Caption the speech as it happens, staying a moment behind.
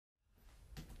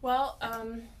Well,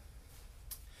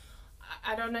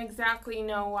 I don't exactly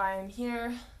know why I'm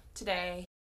here today.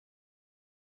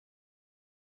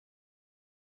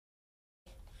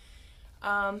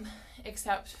 Um,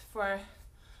 Except for,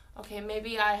 okay,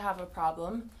 maybe I have a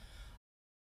problem.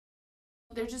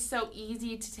 They're just so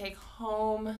easy to take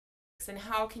home, and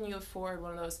how can you afford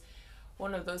one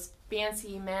of those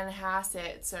fancy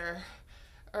Manhassets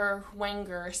or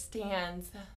Wenger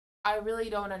stands? I really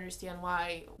don't understand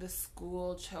why the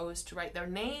school chose to write their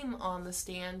name on the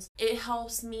stands. It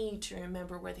helps me to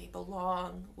remember where they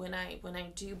belong when I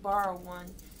do borrow one,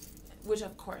 which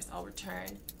of course I'll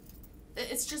return.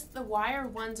 It's just the wire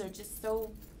ones are just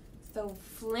so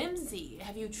flimsy.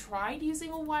 Have you tried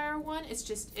using a wire one?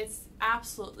 It's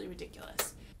absolutely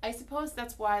ridiculous. I suppose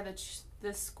that's why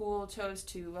the school chose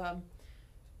to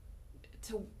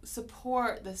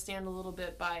support the stand a little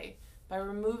bit by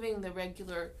removing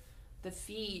the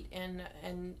feet and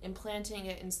implanting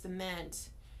it in cement.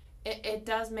 It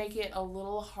does make it a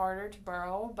little harder to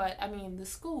borrow, but I mean the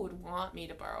school would want me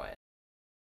to borrow it.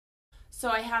 So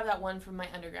I have that one from my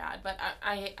undergrad, but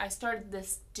I started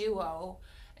this duo,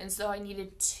 and so I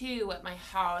needed two at my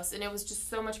house, and it was just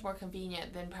so much more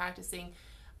convenient than practicing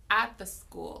at the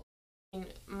school.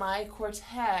 My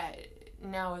quartet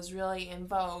now is really in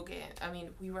vogue. I mean,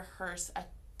 we rehearse a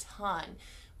ton.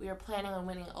 We are planning on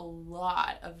winning a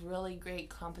lot of really great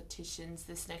competitions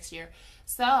this next year.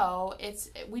 So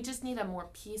we just need a more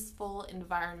peaceful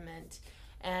environment.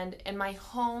 And my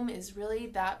home is really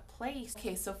that place.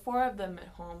 Okay, so 4 of them at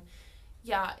home.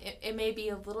 Yeah, it may be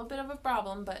a little bit of a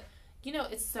problem, but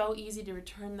it's so easy to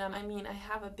return them. I mean, I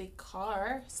have a big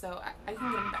car, so I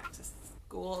can get them back to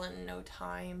school in no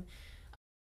time.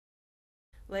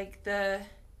 Like the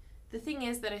thing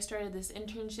is that I started this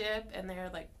internship, and there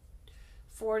are like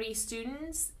 40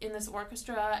 students in this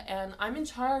orchestra, and I'm in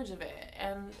charge of it.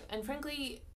 And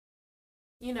frankly,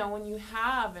 when you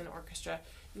have an orchestra,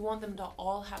 you want them to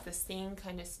all have the same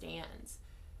kind of stands.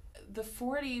 The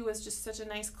 40 was just such a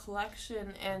nice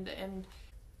collection, and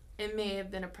it may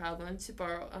have been a problem to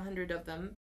borrow 100 of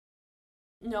them.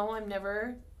 No, I've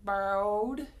never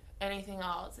borrowed anything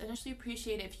else. And I actually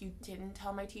appreciate it if you didn't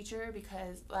tell my teacher,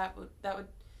 because that would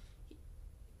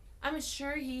I'm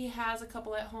sure he has a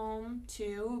couple at home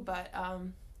too, but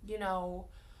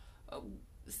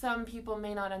some people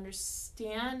may not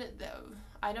understand.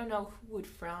 I don't know who would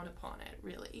frown upon it,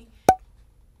 really.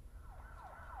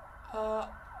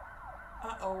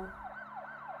 Uh-oh.